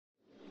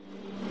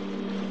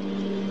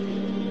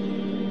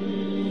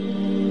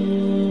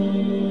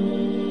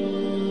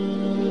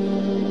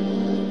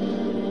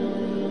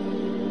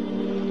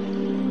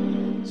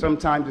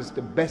Sometimes it's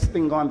the best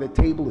thing on the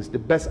table, it's the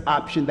best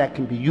option that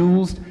can be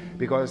used,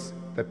 because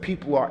the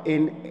people are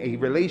in a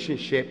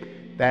relationship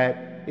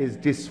that is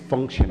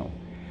dysfunctional.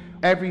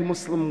 Every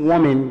Muslim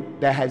woman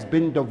that has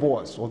been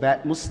divorced, or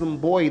that Muslim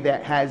boy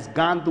that has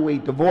gone through a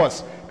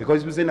divorce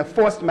because he was in a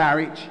forced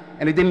marriage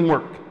and it didn't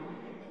work,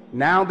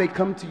 now they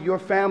come to your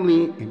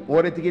family in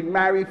order to get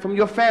married from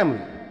your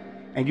family,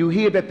 and you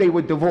hear that they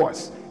were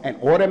divorced, and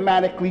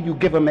automatically you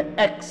give them an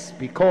X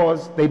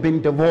because they've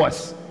been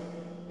divorced.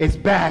 It's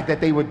bad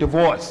that they were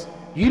divorced.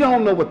 You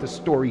don't know what the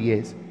story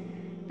is.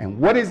 And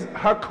what is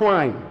her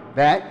crime?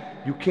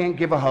 That you can't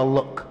give her her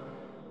look.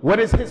 What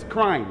is his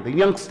crime, the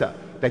youngster?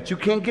 That you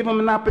can't give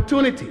him an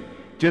opportunity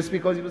just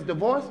because he was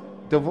divorced?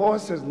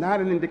 Divorce is not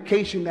an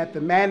indication that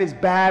the man is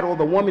bad or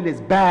the woman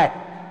is bad.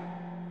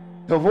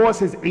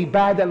 Divorce is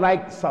ibadah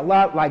like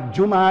salat, like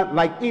Jummah,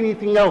 like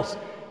anything else.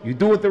 You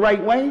do it the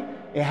right way,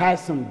 it has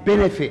some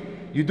benefit.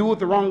 You do it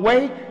the wrong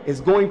way,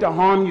 it's going to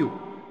harm you.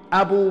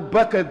 Abu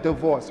Bakr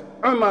divorced,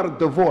 Umar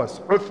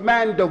divorced,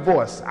 Uthman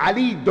divorced,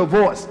 Ali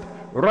divorced,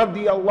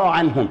 radiyallahu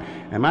anhum.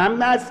 And I'm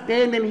not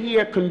standing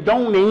here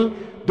condoning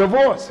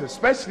divorce,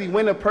 especially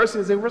when a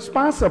person is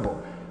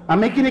irresponsible. I'm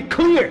making it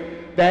clear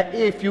that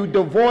if you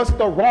divorce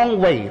the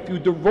wrong way, if you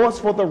divorce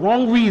for the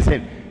wrong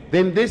reason,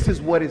 then this is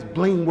what is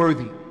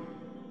blameworthy.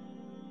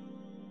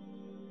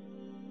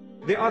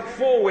 There are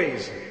 4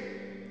 ways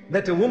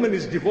that a woman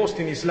is divorced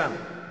in Islam.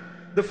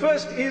 The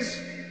first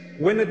is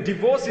when a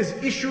divorce is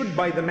issued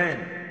by the man.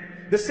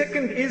 The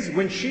second is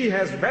when she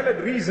has valid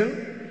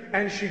reason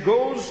and she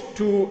goes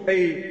to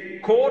a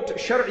court,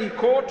 Shari'i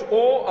court,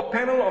 or a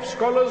panel of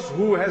scholars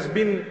who has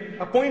been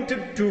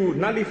appointed to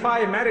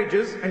nullify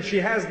marriages, and she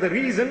has the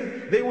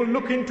reason. They will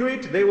look into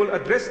it, they will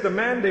address the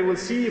man, they will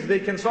see if they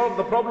can solve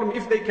the problem.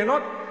 If they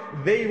cannot,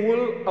 they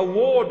will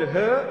award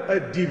her a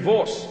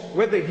divorce,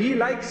 whether he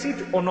likes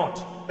it or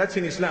not. That's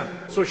in Islam.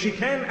 So she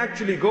can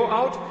actually go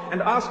out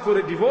and ask for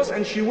a divorce,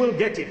 and she will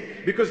get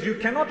it. Because you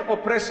cannot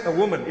oppress a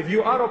woman. If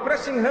you are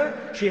oppressing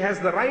her, she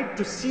has the right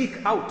to seek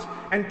out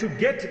and to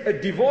get a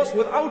divorce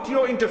without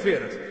your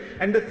interference.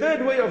 And the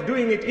third way of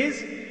doing it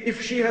is,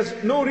 if she has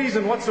no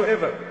reason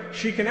whatsoever,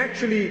 she can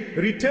actually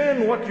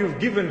return what you've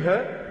given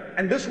her,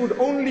 and this would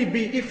only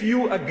be if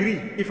you agree,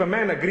 if a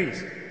man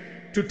agrees,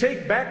 to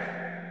take back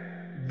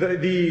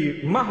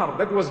the mahar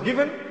that was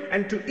given,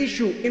 and to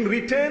issue in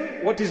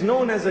return what is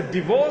known as a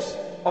divorce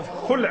of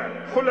khul'.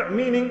 Khul'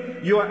 meaning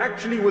you are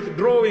actually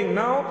withdrawing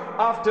now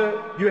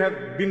after you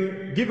have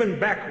been given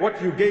back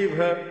what you gave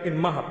her in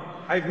mahar.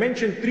 I've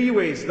mentioned 3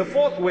 ways. The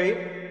 4th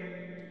way,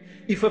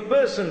 if a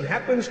person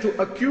happens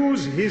to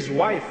accuse his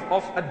wife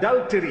of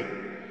adultery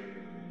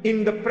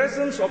in the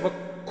presence of a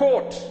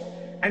court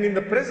and in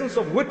the presence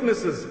of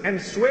witnesses, and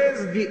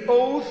swears the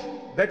oath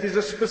that is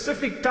a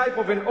specific type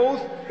of an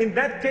oath, in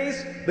that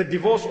case the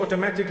divorce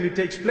automatically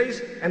takes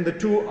place and the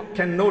two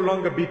can no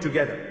longer be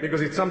together,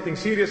 because it's something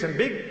serious and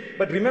big.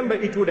 But remember,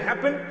 it would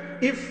happen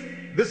if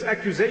this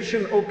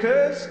accusation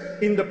occurs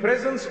in the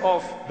presence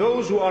of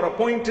those who are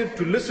appointed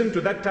to listen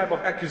to that type of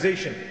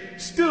accusation.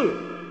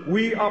 Still,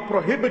 we are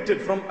prohibited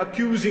from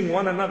accusing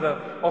one another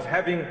of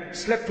having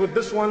slept with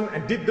this one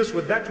and did this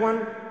with that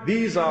one.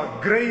 These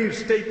are grave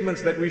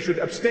statements that we should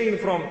abstain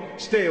from,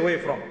 stay away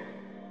from.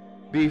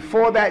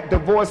 Before that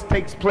divorce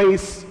takes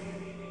place,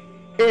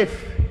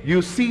 if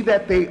you see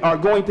that they are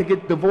going to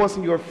get divorced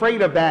and you're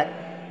afraid of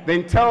that,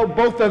 then tell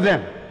both of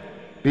them,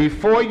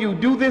 before you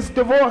do this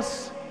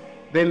divorce,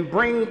 then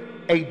bring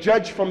a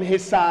judge from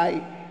his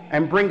side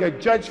and bring a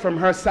judge from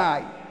her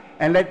side,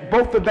 and let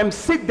both of them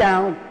sit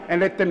down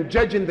and let them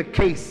judge in the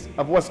case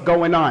of what's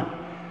going on.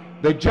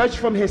 The judge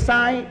from his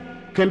side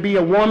can be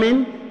a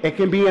woman, it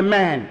can be a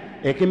man,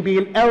 it can be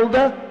an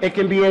elder, it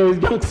can be a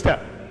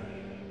youngster.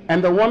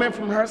 And the woman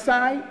from her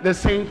side, the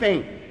same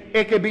thing.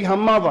 It could be her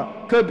mother,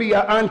 could be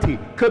her auntie,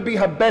 could be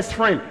her best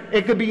friend,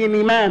 it could be an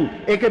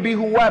imam, it could be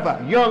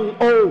whoever, young,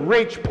 old,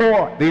 rich,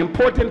 poor. The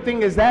important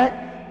thing is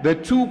that the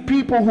 2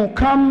 people who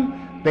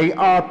come, they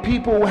are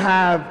people who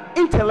have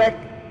intellect,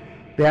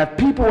 they have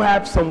people who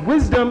have some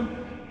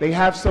wisdom, they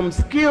have some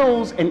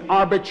skills in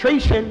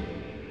arbitration.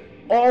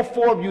 All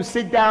 4 of you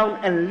sit down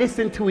and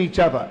listen to each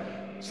other.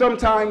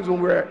 Sometimes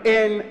when we're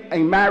in a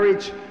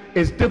marriage,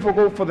 it's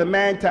difficult for the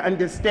man to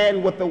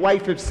understand what the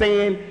wife is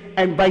saying,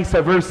 and vice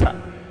versa.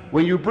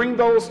 When you bring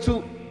those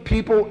 2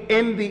 people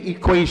in the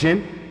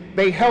equation,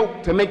 they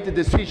help to make the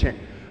decision.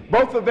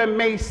 Both of them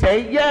may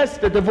say, yes,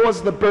 the divorce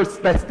is the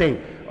best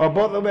thing. Or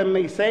both of them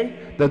may say,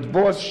 the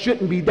divorce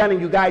shouldn't be done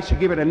and you guys should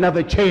give it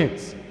another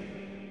chance.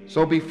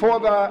 So before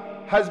the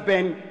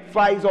husband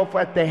flies off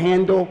at the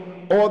handle,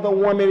 or the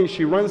woman and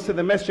she runs to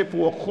the masjid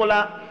for a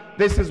khula,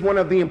 this is one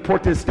of the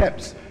important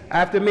steps. I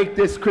have to make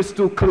this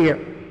crystal clear.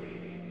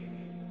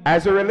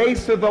 As it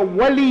relates to the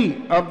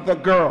wali of the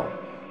girl,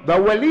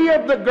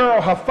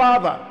 her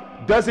father,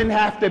 doesn't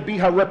have to be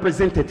her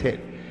representative.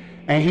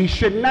 And he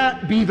should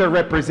not be the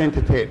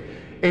representative.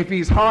 If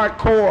he's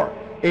hardcore,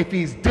 if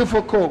he's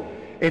difficult,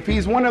 if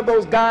he's one of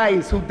those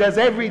guys who does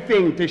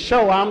everything to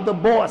show I'm the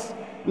boss,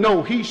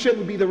 no, he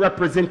shouldn't be the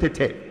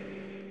representative.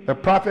 The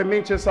Prophet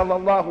mentioned,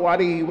 sallallahu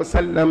alaihi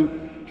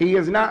wasallam, he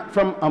is not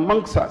from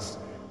amongst us.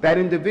 That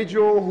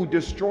individual who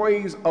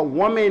destroys a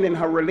woman in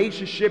her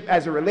relationship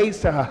as it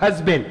relates to her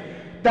husband,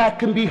 that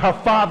can be her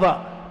father.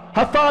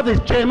 Her father's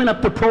jamming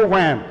up the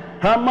program.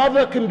 Her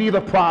mother can be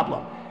the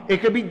problem.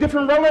 It could be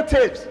different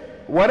relatives.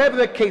 Whatever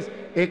the case,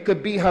 it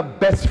could be her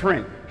best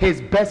friend,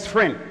 his best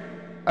friend.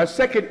 A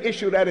second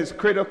issue that is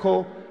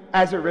critical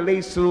as it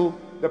relates to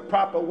the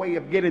proper way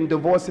of getting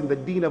divorced in the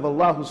deen of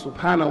Allah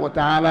subhanahu wa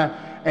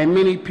ta'ala, and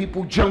many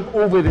people jump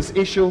over this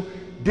issue,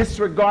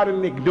 disregard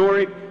and ignore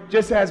it,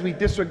 just as we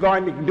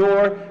disregard and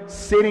ignore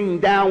sitting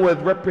down with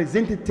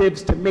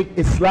representatives to make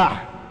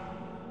islah,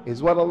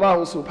 is what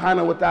Allah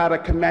subhanahu wa ta'ala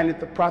commanded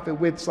the Prophet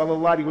with,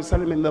 sallallahu alaihi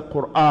wasallam, in the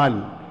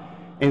Quran,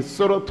 in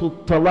Surah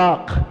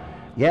Al-Talaq.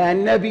 Ya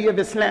Nabi of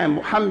Islam,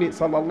 Muhammad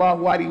sallallahu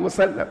alaihi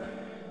wasallam,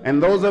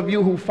 and those of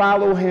you who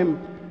follow him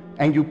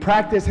and you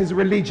practice his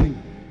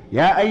religion,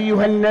 Ya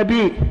ayyuhan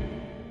Nabi,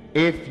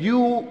 if you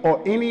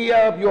or any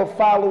of your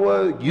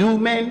followers, you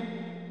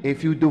men,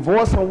 if you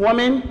divorce a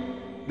woman,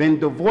 then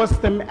divorce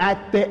them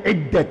at the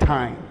iddah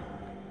time,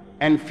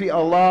 and fear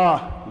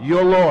Allah,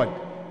 your Lord.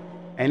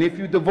 And if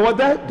you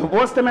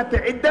divorce them at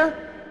the iddah,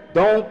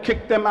 don't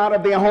kick them out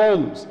of their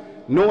homes,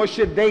 nor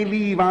should they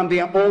leave on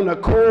their own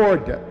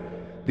accord.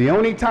 The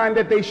only time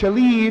that they shall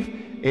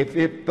leave,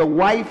 if the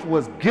wife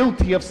was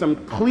guilty of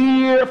some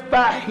clear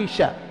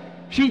fahisha,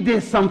 she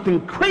did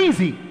something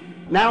crazy.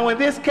 Now in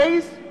this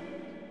case,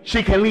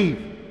 she can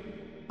leave.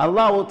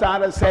 Allah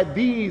Ta'ala said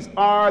these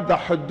are the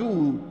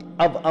hudud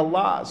of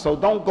Allah, so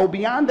don't go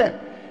beyond them.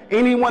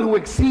 Anyone who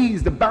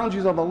exceeds the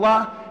boundaries of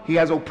Allah, he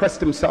has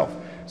oppressed himself.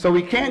 So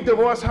he can't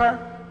divorce her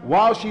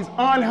while she's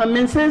on her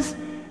menses,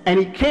 and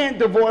he can't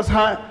divorce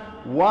her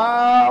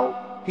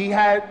while he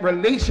had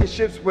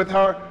relationships with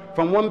her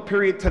from one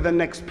period to the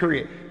next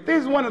period.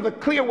 This is one of the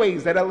clear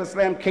ways that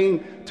Al-Islam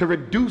came to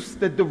reduce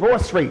the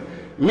divorce rate.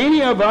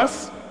 Many of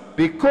us,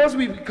 because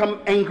we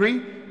become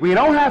angry, we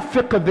don't have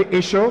fiqh of the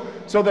issue,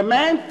 so the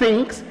man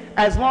thinks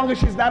as long as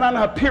she's not on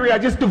her period, I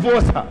just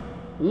divorce her.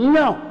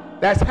 No,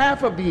 that's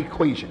half of the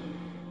equation.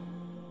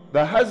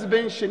 The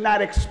husband should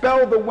not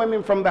expel the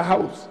women from the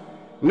house,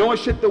 nor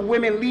should the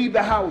women leave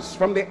the house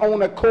from their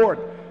own accord,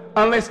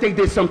 unless they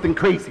did something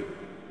crazy.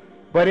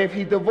 But if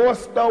he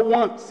divorced her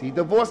once, he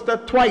divorced her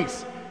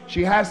twice,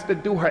 she has to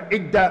do her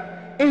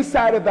iddah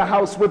inside of the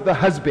house with the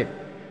husband.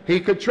 He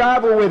could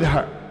travel with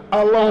her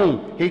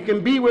alone. He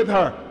can be with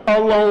her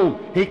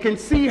alone. He can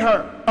see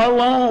her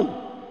alone.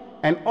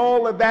 And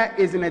all of that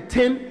is an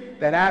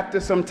attempt that after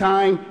some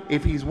time,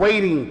 if he's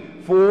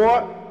waiting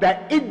for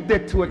that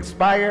iddah to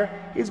expire,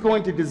 he's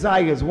going to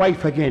desire his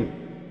wife again.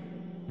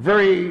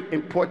 Very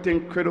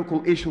important,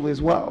 critical issue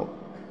as well.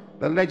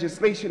 The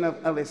legislation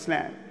of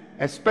Al-Islam,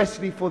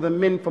 especially for the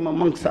men from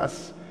amongst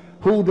us,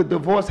 who the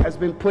divorce has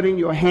been put in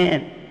your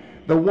hand.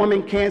 The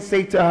woman can't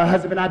say to her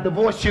husband, I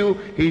divorce you.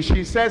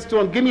 She says to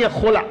him, give me a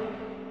khula.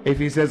 If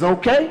he says,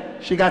 okay,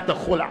 she got the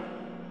khula.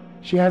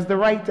 She has the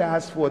right to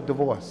ask for a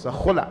divorce, a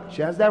khula.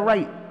 She has that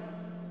right.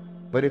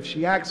 But if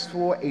she asks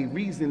for a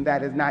reason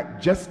that is not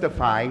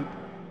justified,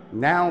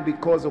 now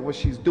because of what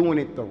she's doing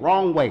it the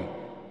wrong way,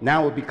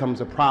 now it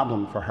becomes a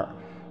problem for her,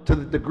 to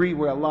the degree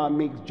where Allah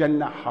makes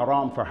Jannah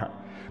haram for her.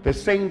 The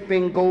same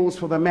thing goes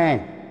for the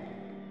man.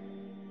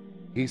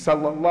 He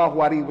sallallahu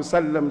alaihi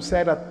wasallam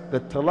said that the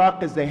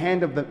talaq is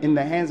in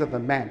the hands of the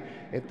man.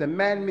 If the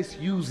man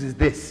misuses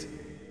this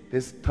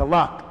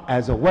talaq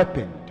as a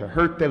weapon to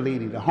hurt the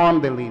lady, to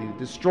harm the lady, to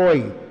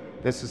destroy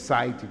the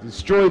society,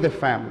 destroy the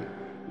family,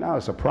 now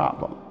it's a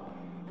problem.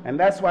 And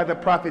that's why the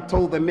Prophet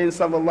told the men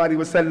sallallahu alaihi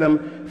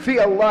wasallam,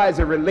 fear Allah as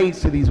it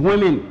relates to these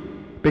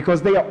women,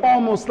 because they are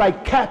almost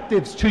like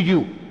captives to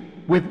you.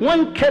 With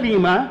one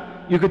kalima,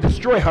 you could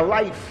destroy her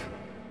life.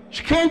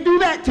 She can't do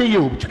that to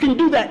you, but you can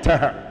do that to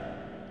her.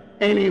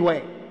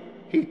 Anyway,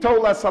 he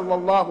told us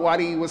sallallahu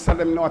alaihi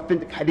wasallam in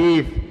authentic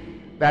hadith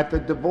that the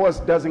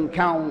divorce doesn't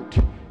count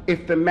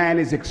if the man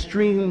is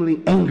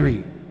extremely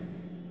angry.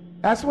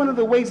 That's one of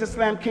the ways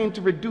Islam came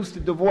to reduce the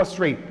divorce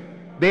rate.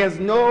 There's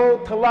no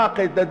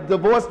talaq. The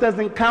divorce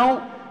doesn't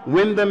count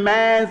when the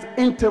man's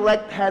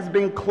intellect has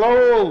been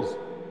closed.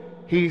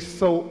 He's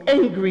so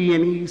angry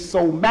and he's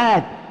so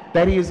mad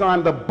that he's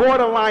on the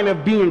borderline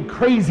of being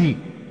crazy.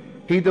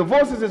 He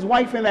divorces his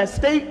wife in that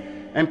state,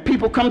 and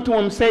people come to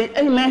him and say,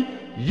 hey man,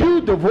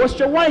 you divorced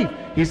your wife.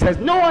 He says,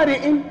 no, I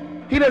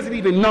didn't. He doesn't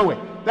even know it.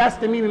 That's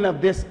the meaning of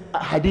this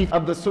hadith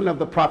of the sunnah of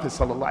the Prophet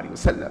sallallahu alaihi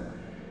wasallam.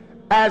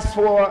 As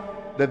for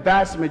the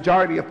vast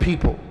majority of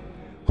people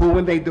who,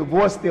 when they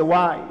divorce their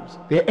wives,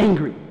 they're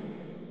angry.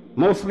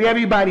 Mostly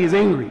everybody is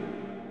angry.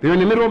 They're in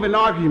the middle of an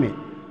argument.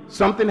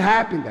 Something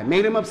happened that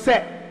made him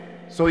upset.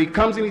 So he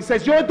comes and he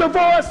says, you're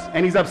divorced,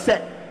 and he's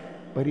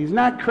upset. But he's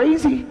not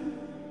crazy.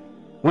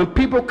 When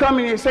people come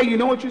and they say, you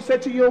know what you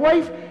said to your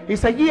wife? He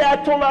said, yeah, I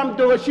told her I'm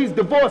divorced. She's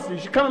divorced.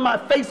 If she come in my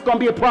face, it's going to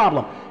be a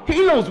problem.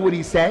 He knows what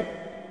he said.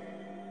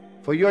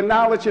 For your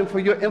knowledge and for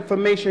your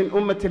information,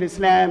 Ummatul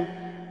Islam,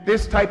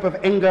 this type of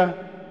anger,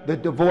 the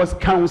divorce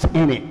counts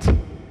in it.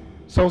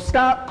 So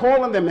stop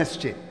calling the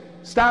masjid.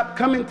 Stop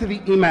coming to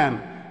the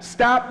imam.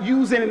 Stop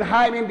using and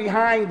hiding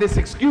behind this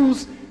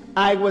excuse,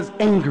 I was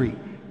angry,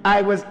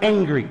 I was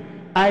angry,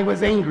 I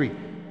was angry.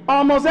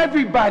 Almost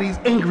everybody's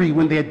angry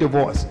when they're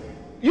divorced.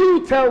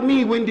 You tell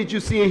me, when did you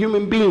see a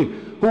human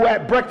being who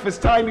at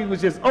breakfast time he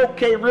was just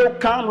okay, real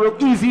calm, real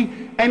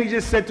easy, and he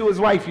just said to his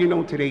wife, you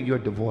know, today you're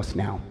divorced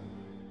now.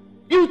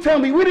 You tell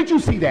me, where did you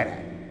see that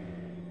at?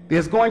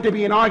 There's going to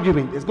be an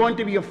argument, there's going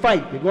to be a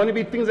fight, there's going to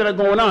be things that are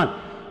going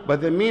on. But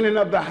the meaning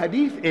of the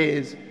hadith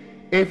is,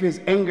 if his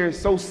anger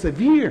is so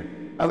severe,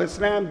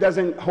 Al-Islam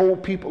doesn't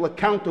hold people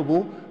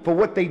accountable for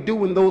what they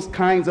do in those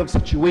kinds of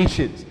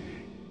situations.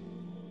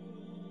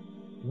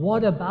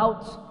 What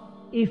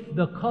about if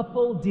the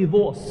couple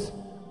divorce?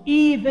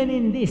 Even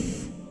in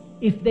this,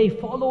 if they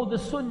follow the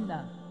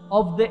sunnah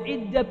of the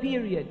iddah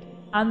period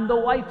and the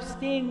wife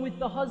staying with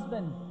the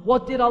husband,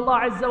 what did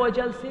Allah Azza wa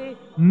Jal say?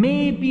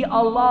 Maybe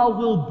Allah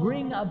will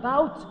bring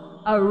about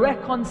a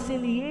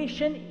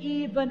reconciliation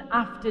even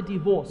after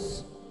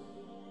divorce.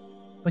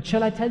 But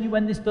shall I tell you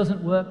when this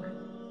doesn't work?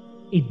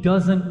 It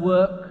doesn't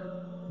work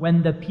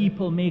when the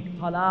people make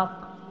talaq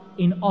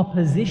in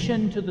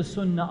opposition to the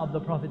sunnah of the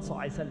Prophet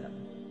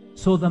ﷺ.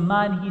 So the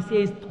man, he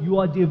says, you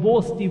are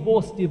divorced,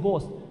 divorced,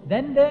 divorced.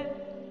 Then there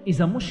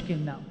is a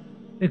mushkil now,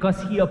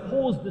 because he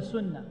opposed the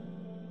sunnah.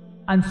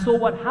 And so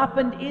what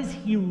happened is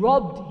he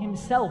robbed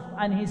himself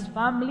and his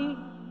family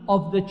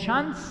of the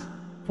chance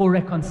for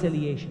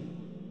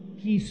reconciliation.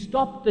 He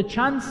stopped the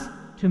chance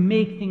to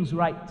make things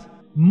right.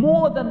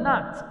 More than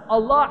that,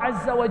 Allah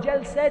Azza wa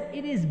Jal said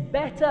it is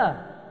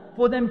better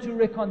for them to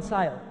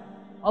reconcile.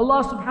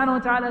 Allah subhanahu wa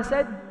ta'ala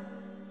said,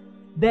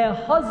 their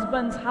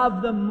husbands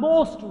have the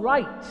most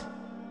right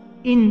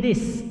in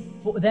this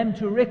for them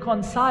to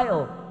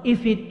reconcile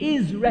if it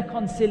is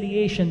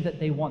reconciliation that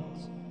they want.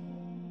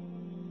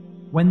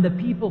 When the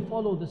people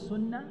follow the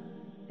sunnah,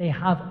 they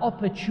have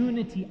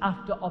opportunity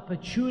after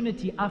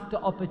opportunity after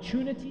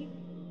opportunity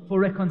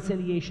for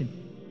reconciliation.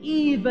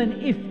 Even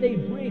if they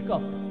break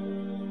up,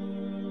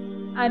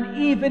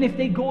 and even if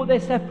they go their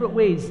separate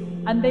ways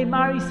and they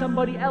marry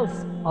somebody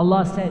else.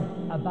 Allah said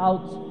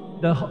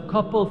about the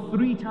couple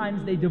 3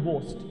 times they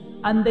divorced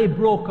and they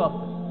broke up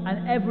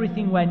and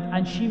everything went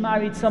and she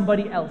married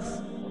somebody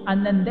else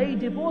and then they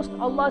divorced.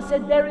 Allah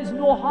said there is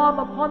no harm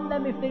upon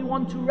them if they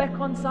want to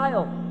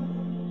reconcile.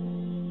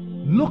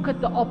 Look at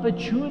the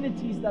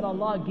opportunities that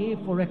Allah gave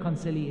for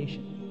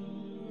reconciliation.